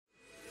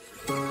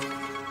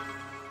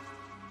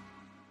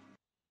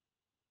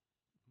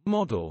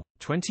Model,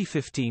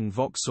 2015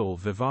 VAUXHALL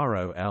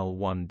VIVARO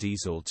L1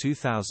 Diesel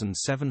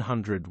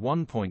 2700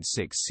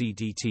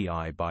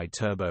 1.6CDTI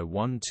BiTurbo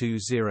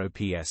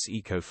 120PS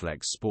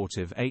ecoFLEX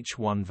Sportive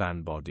H1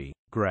 Van Body,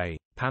 Grey,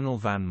 Panel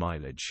Van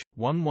Mileage,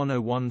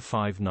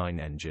 110,159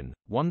 Engine,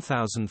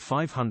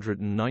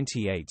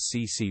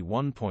 1598cc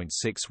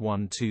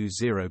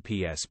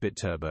 1.6120PS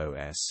BiTurbo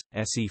S,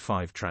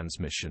 SE5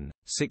 Transmission,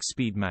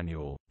 6-speed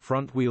manual,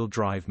 front-wheel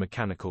drive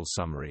mechanical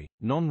summary,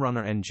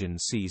 non-runner engine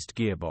seized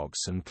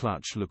gearbox and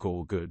clutch look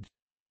all good.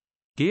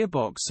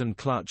 Gearbox and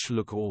clutch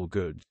look all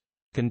good.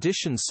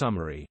 Condition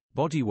summary,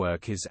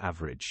 bodywork is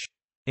average.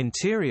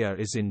 Interior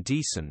is in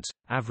decent,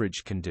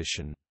 average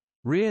condition.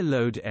 Rear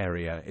load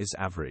area is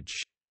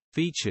average.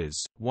 Features,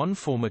 1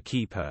 former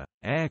keeper,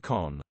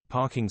 air-con,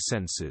 parking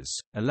sensors,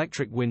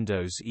 electric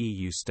windows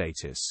EU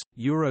status,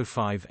 Euro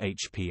 5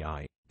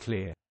 HPI,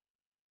 clear.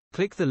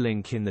 Click the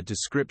link in the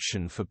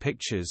description for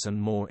pictures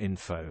and more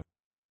info.